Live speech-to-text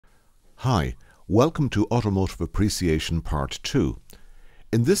Hi, welcome to Automotive Appreciation Part 2.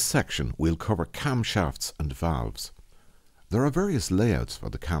 In this section we'll cover camshafts and valves. There are various layouts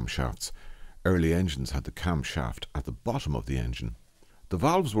for the camshafts. Early engines had the camshaft at the bottom of the engine. The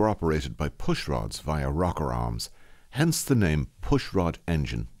valves were operated by push rods via rocker arms, hence the name pushrod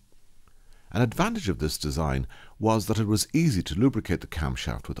engine. An advantage of this design was that it was easy to lubricate the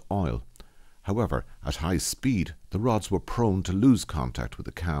camshaft with oil. However, at high speed, the rods were prone to lose contact with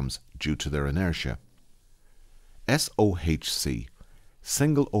the cams due to their inertia. SOHC,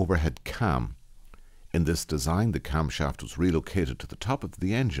 single overhead cam. In this design, the camshaft was relocated to the top of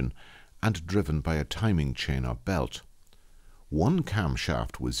the engine and driven by a timing chain or belt. One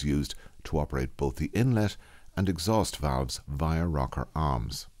camshaft was used to operate both the inlet and exhaust valves via rocker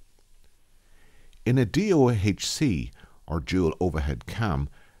arms. In a DOHC, or dual overhead cam,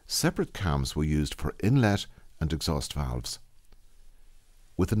 separate cams were used for inlet and exhaust valves.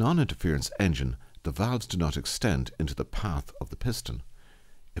 With a non-interference engine, the valves do not extend into the path of the piston.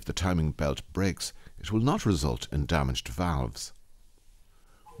 If the timing belt breaks, it will not result in damaged valves.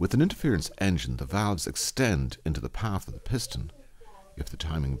 With an interference engine, the valves extend into the path of the piston. If the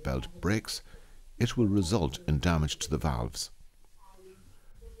timing belt breaks, it will result in damage to the valves.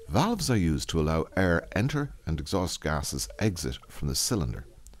 Valves are used to allow air enter and exhaust gases exit from the cylinder.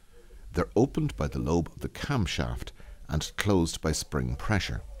 They're opened by the lobe of the camshaft and closed by spring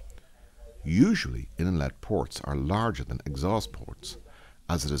pressure. Usually, inlet ports are larger than exhaust ports,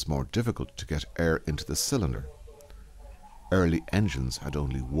 as it is more difficult to get air into the cylinder. Early engines had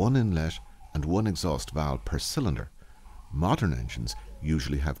only one inlet and one exhaust valve per cylinder. Modern engines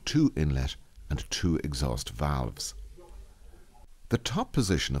usually have two inlet and two exhaust valves. The top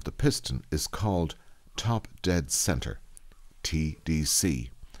position of the piston is called top dead center, TDC,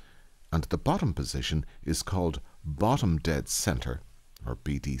 and the bottom position is called bottom dead center, or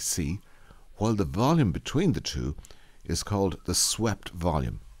BDC, while the volume between the two is called the swept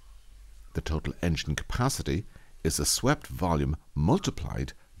volume. The total engine capacity is the swept volume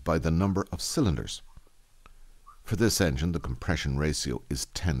multiplied by the number of cylinders. For this engine, the compression ratio is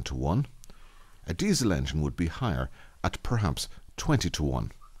 10:1. A diesel engine would be higher, at perhaps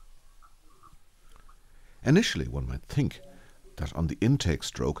 20:1. Initially, one might think that on the intake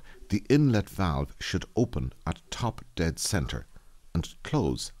stroke, the inlet valve should open at top dead center and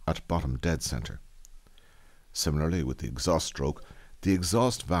close at bottom dead center. Similarly, with the exhaust stroke, the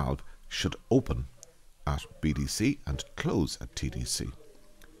exhaust valve should open at BDC and close at TDC.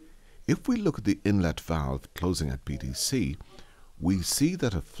 If we look at the inlet valve closing at BDC, we see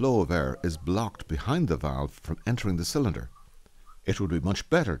that a flow of air is blocked behind the valve from entering the cylinder. It would be much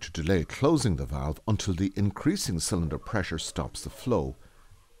better to delay closing the valve until the increasing cylinder pressure stops the flow.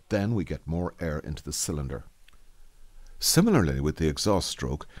 Then we get more air into the cylinder. Similarly, with the exhaust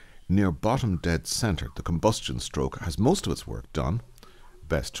stroke, near bottom dead center, the combustion stroke has most of its work done.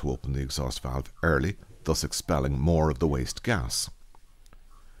 Best to open the exhaust valve early, thus expelling more of the waste gas.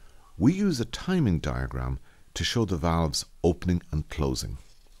 We use a timing diagram to show the valves opening and closing.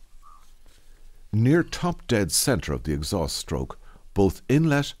 Near top dead center of the exhaust stroke, both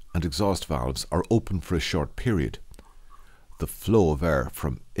inlet and exhaust valves are open for a short period. The flow of air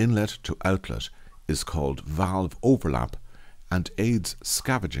from inlet to outlet is called valve overlap and aids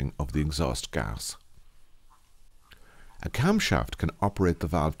scavenging of the exhaust gas. A camshaft can operate the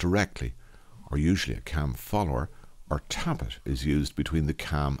valve directly, or usually a cam follower or tappet is used between the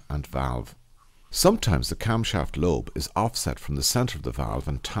cam and valve. Sometimes the camshaft lobe is offset from the center of the valve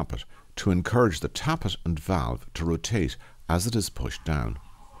and tappet to encourage the tappet and valve to rotate as it is pushed down.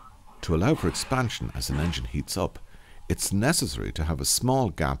 To allow for expansion as an engine heats up, it's necessary to have a small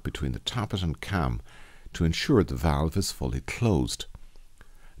gap between the tappet and cam to ensure the valve is fully closed.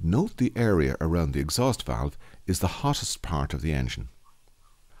 Note the area around the exhaust valve is the hottest part of the engine.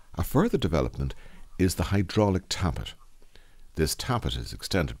 A further development is the hydraulic tappet. This tappet is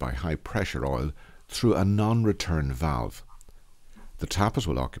extended by high pressure oil through a non-return valve. The tappet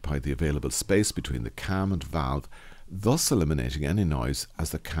will occupy the available space between the cam and valve, thus eliminating any noise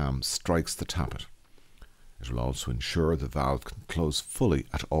as the cam strikes the tappet. It will also ensure the valve can close fully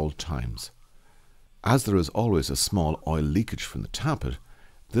at all times. As there is always a small oil leakage from the tappet,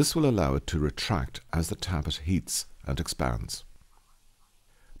 this will allow it to retract as the tappet heats and expands.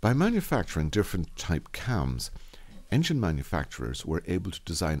 By manufacturing different type cams, engine manufacturers were able to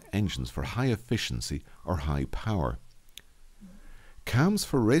design engines for high efficiency or high power. Cams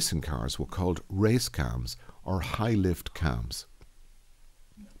for racing cars were called race cams or high lift cams.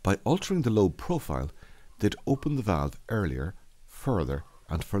 By altering the lobe profile, they'd open the valve earlier, further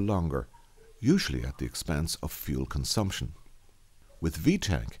and for longer, usually at the expense of fuel consumption. With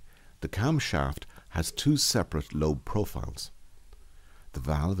V-tank, The camshaft has two separate lobe profiles. The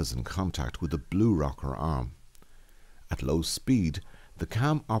valve is in contact with the blue rocker arm. At low speed, the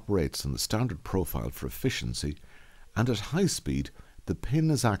cam operates in the standard profile for efficiency, and at high speed, the pin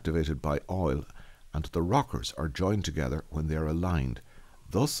is activated by oil and the rockers are joined together when they are aligned,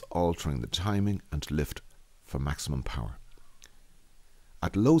 thus altering the timing and lift for maximum power.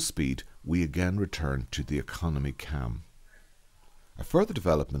 At low speed, we again return to the economy cam. A further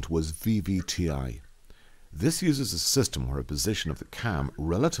development was VVTI. This uses a system where a position of the cam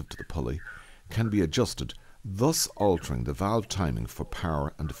relative to the pulley can be adjusted, thus altering the valve timing for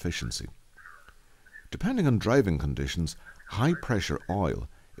power and efficiency. Depending on driving conditions, high pressure oil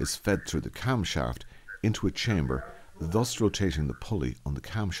is fed through the camshaft into a chamber, thus rotating the pulley on the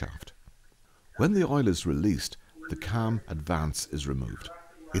camshaft. When the oil is released, the cam advance is removed.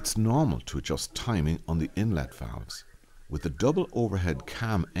 It's normal to adjust timing on the inlet valves. With the double overhead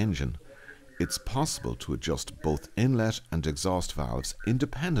cam engine, it's possible to adjust both inlet and exhaust valves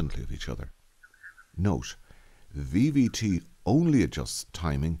independently of each other. Note, VVT only adjusts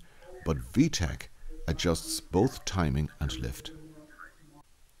timing, but VTEC adjusts both timing and lift.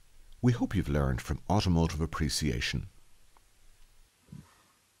 We hope you've learned from Automotive Appreciation.